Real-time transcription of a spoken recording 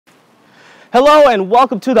Hello and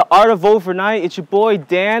welcome to the Art of Overnight. It's your boy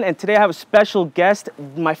Dan, and today I have a special guest,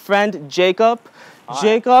 my friend Jacob. Hi.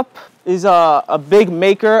 Jacob is a big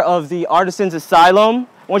maker of the Artisan's Asylum.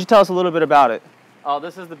 Why don't you tell us a little bit about it?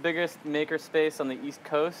 This is the biggest maker space on the East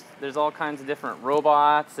Coast. There's all kinds of different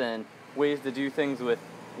robots and ways to do things with,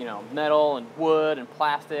 metal and wood and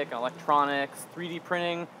plastic and electronics, 3D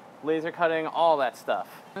printing, laser cutting, all that stuff.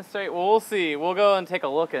 That's right. Well, we'll see. We'll go and take a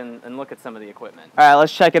look and look at some of the equipment. All right,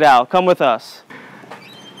 let's check it out. Come with us.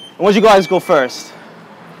 Why don't you guys go first?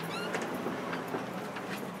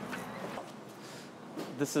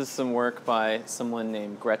 This is some work by someone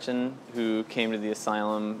named Gretchen, who came to the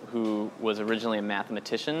Asylum, who was originally a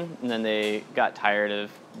mathematician, and then they got tired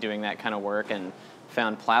of doing that kind of work and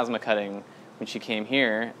found plasma cutting when she came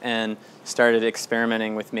here and started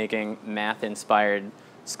experimenting with making math-inspired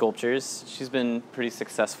sculptures. She's been pretty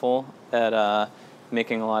successful at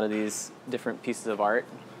making a lot of these different pieces of art.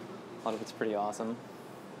 A lot of it's pretty awesome.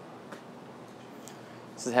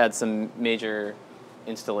 This has had some major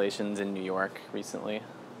installations in New York recently.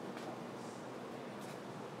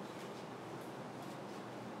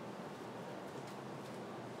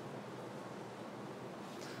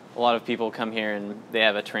 A lot of people come here and they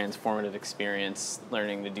have a transformative experience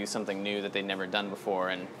learning to do something new that they'd never done before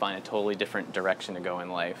and find a totally different direction to go in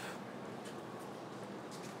life.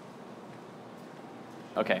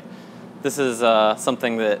 Okay, this is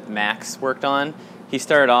something that Max worked on. He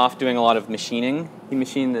started off doing a lot of machining. He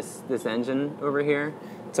machined this engine over here.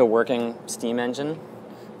 It's a working steam engine.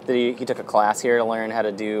 He took a class here to learn how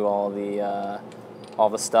to do all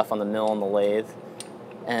the stuff on the mill and the lathe.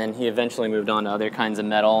 And he eventually moved on to other kinds of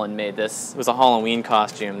metal and made this. It was a Halloween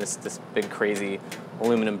costume. This big crazy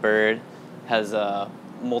aluminum bird has it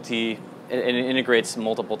integrates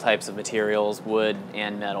multiple types of materials, wood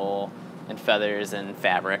and metal and feathers and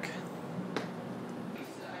fabric.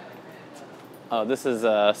 This is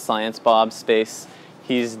Science Bob's space.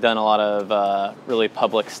 He's done a lot of really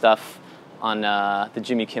public stuff on the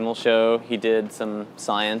Jimmy Kimmel Show. He did some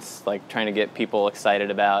science, like trying to get people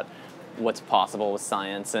excited about what's possible with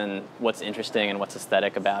science and what's interesting and what's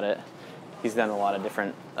aesthetic about it. He's done a lot of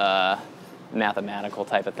different mathematical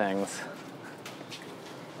type of things.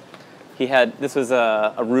 This was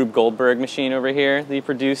a Rube Goldberg machine over here that he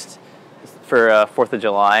produced for 4th of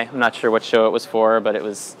July. I'm not sure what show it was for, but it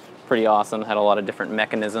was pretty awesome. Had a lot of different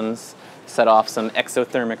mechanisms, set off some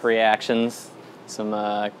exothermic reactions, some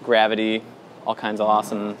gravity, all kinds of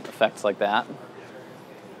awesome effects like that.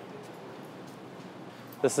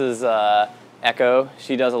 This is Echo.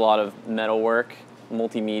 She does a lot of metal work,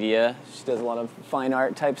 multimedia. She does a lot of fine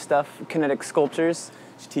art type stuff, kinetic sculptures.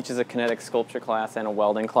 She teaches a kinetic sculpture class and a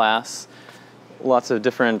welding class. Lots of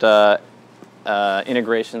different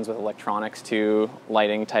integrations with electronics too,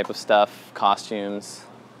 lighting type of stuff, costumes.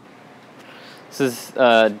 This is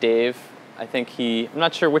Dave. I'm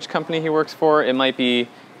not sure which company he works for. It might be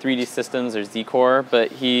 3D Systems or Z-Core,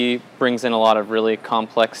 but he brings in a lot of really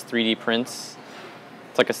complex 3D prints.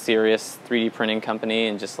 It's like a serious 3D printing company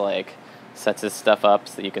and just like sets his stuff up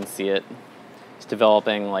so that you can see it. It's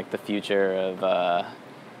developing like the future of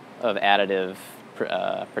additive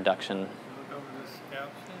production. Look over this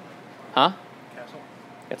castle? Huh? Castle?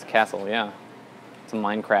 It's a castle, yeah. It's a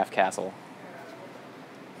Minecraft castle.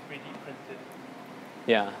 3D printed.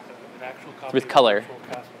 Yeah. An actual copy With of color. the full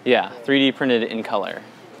castle. Yeah, 3D printed in color.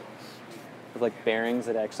 With like bearings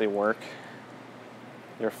that actually work.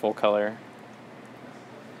 They're full color.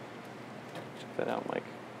 Check that out, Mike.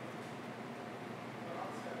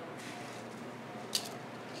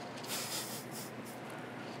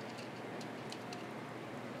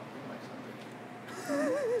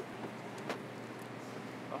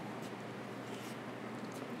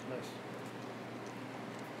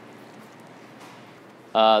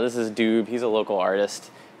 This is Doob. He's a local artist.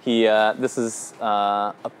 This is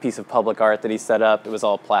a piece of public art that he set up. It was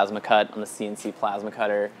all plasma cut on the CNC plasma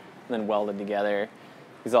cutter and then welded together.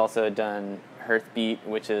 He's also done Hearthbeat,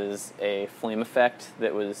 which is a flame effect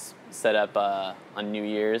that was set up on New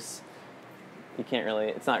Year's.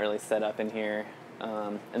 It's not really set up in here.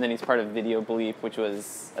 And then he's part of Video Bleep, which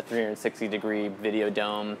was a 360-degree video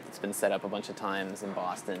dome that's been set up a bunch of times in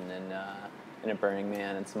Boston and in a Burning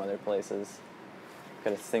Man and some other places.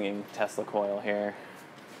 Got a singing Tesla coil here.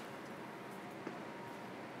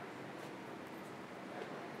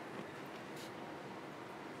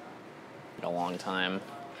 A long time.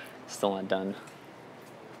 Still not done.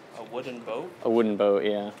 A wooden boat? A wooden boat,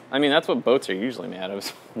 yeah. I mean, that's what boats are usually made out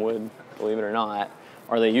of, wood, believe it or not.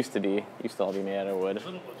 Or they used to be. Used to all be made out of wood.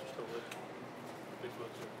 Little boats are still wood. Big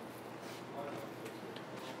boats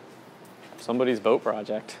are... Somebody's boat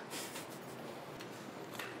project.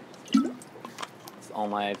 all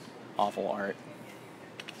my awful art.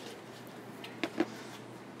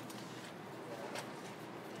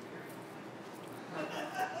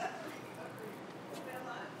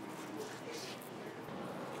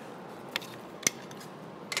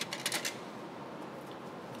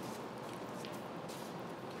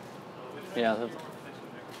 Yeah.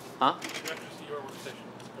 Huh?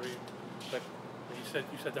 You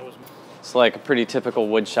said that was. It's like a pretty typical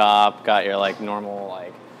wood shop. Got your like normal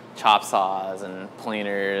like chop saws and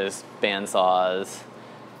planers, band saws,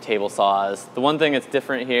 table saws. The one thing that's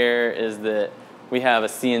different here is that we have a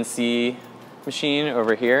CNC machine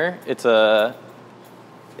over here. It's kind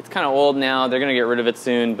of old now. They're gonna get rid of it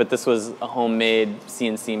soon, but this was a homemade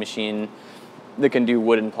CNC machine that can do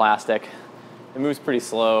wood and plastic. It moves pretty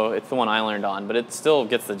slow. It's the one I learned on, but it still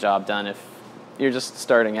gets the job done if you're just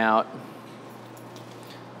starting out.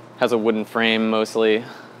 Has a wooden frame mostly.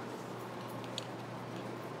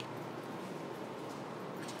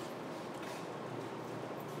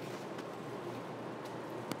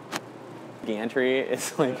 Gantry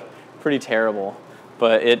is like pretty terrible,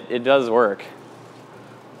 but it does work.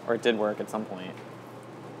 Or it did work at some point.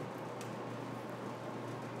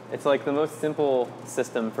 It's like the most simple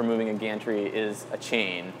system for moving a gantry is a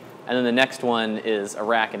chain. And then the next one is a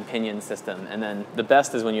rack and pinion system. And then the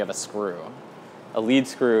best is when you have a screw. A lead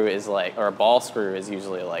screw is like, or a ball screw is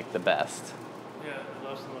usually like the best. Yeah, it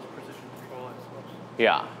allows the most precision control, I suppose.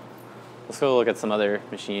 Yeah. Let's go look at some other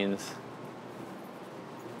machines.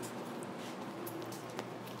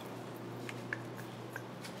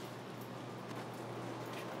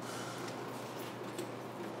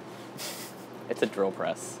 It's a drill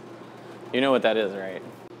press. You know what that is, right?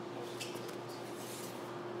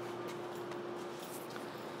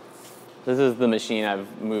 This is the machine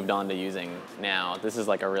I've moved on to using now. This is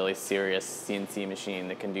like a really serious CNC machine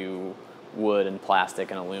that can do wood and plastic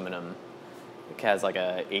and aluminum. It has like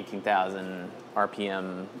a 18,000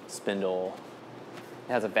 RPM spindle.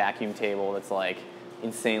 It has a vacuum table that's like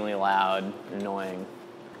insanely loud and annoying.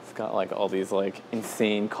 It's got like all these like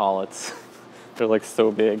insane collets. They're like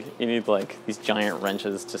so big. You need like these giant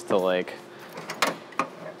wrenches just to like,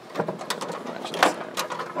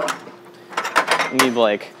 you need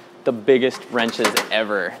like the biggest wrenches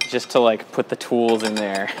ever just to like put the tools in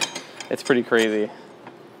there. It's pretty crazy.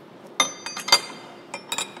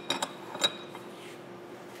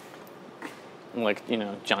 And like, you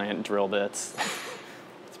know, giant drill bits.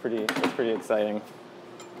 It's pretty exciting.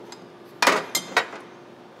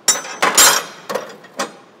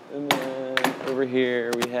 And then over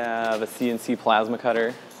here we have a CNC plasma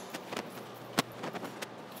cutter.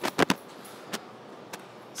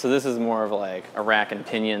 So this is more of like a rack and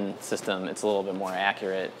pinion system. It's a little bit more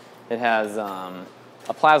accurate. It has a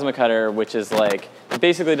plasma cutter, which is like, it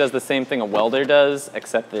basically does the same thing a welder does,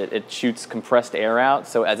 except that it shoots compressed air out.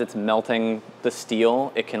 So as it's melting the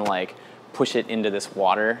steel, it can like push it into this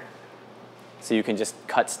water. So you can just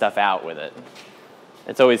cut stuff out with it.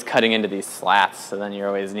 It's always cutting into these slats, so then you're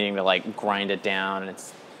always needing to like grind it down, and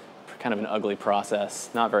it's kind of an ugly process.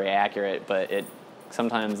 Not very accurate, but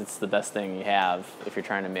sometimes it's the best thing you have if you're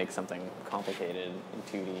trying to make something complicated in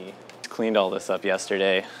 2D. Cleaned all this up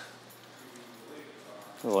yesterday.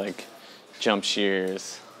 Like jump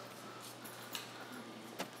shears.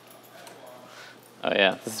 Oh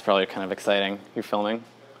yeah, this is probably kind of exciting. You're filming?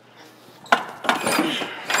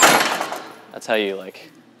 That's how you like,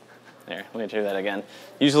 there, let me do that again.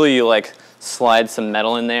 Usually you like slide some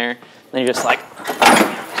metal in there, then you're just like,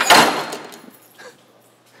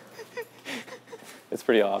 it's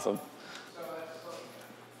pretty awesome.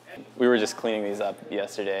 We were just cleaning these up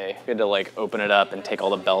yesterday. We had to like open it up and take all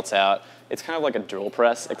the belts out. It's kind of like a drill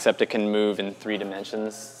press, except it can move in 3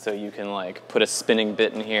 dimensions. So you can like put a spinning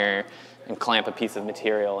bit in here and clamp a piece of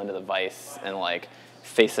material into the vise and like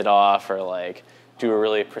face it off, or like do a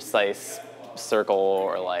really precise circle,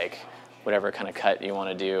 or like whatever kind of cut you want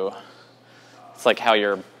to do. It's like how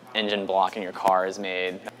your engine block in your car is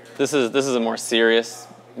made. This is a more serious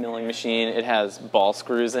milling machine. It has ball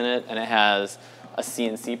screws in it, and it has a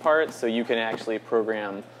CNC part, so you can actually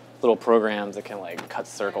program little programs that can like cut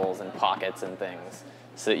circles and pockets and things,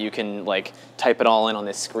 so that you can like type it all in on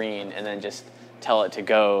this screen and then just tell it to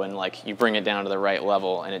go, and like you bring it down to the right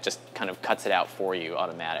level and it just kind of cuts it out for you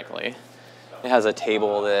automatically. It has a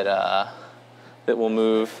table that that will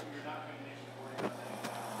move.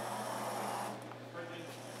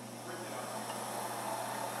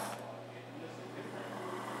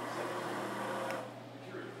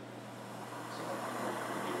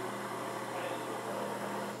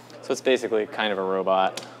 So it's basically kind of a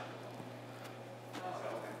robot.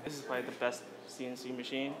 This is probably the best CNC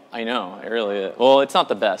machine. I know, it really is. Well, it's not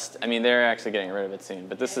the best. I mean, they're actually getting rid of it soon,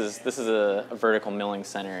 but this is a vertical milling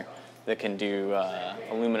center that can do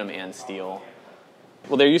aluminum and steel.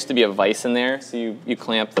 Well, there used to be a vise in there, so you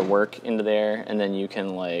clamp the work into there, and then you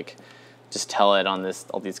can like just tell it on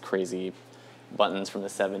all these crazy buttons from the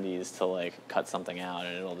 70s to like cut something out,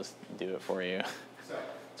 and it'll just do it for you. So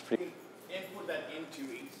It's pretty. input that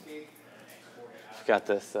into Inkscape. We've got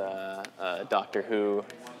this Doctor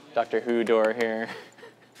Who door here.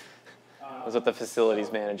 Was what the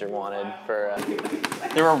facilities manager wanted for.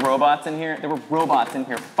 There were robots in here. There were robots in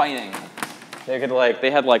here fighting. They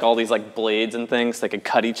had like all these like blades and things. They could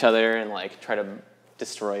cut each other and like try to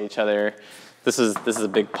destroy each other. This is a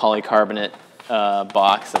big polycarbonate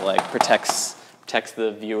box that like protects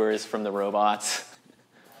the viewers from the robots.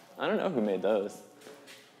 I don't know who made those.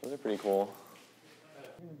 Those are pretty cool.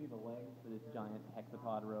 Here's gonna be the legs for this giant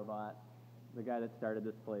hexapod robot. The guy that started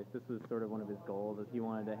this place, this was sort of one of his goals, is he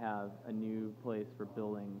wanted to have a new place for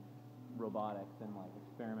building robotics and like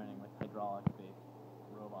experimenting with hydraulics-based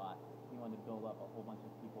robots. He wanted to build up a whole bunch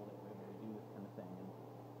of people that were able to do this kind of thing. And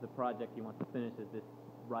the project he wants to finish is this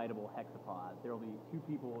rideable hexapod. There will be 2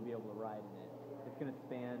 people will be able to ride in it. It's going to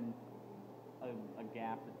span a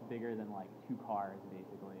gap that's bigger than like 2 cars,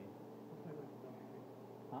 basically.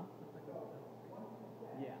 Huh?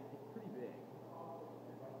 Yeah, it's pretty big.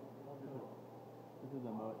 This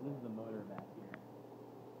is the motor back here.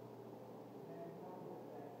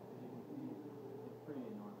 As you can see, it's pretty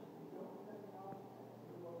enormous.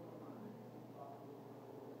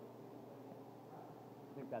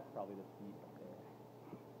 I think that's probably the seat up there.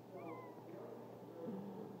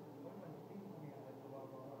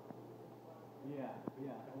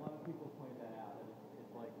 Yeah, a lot of people point that out.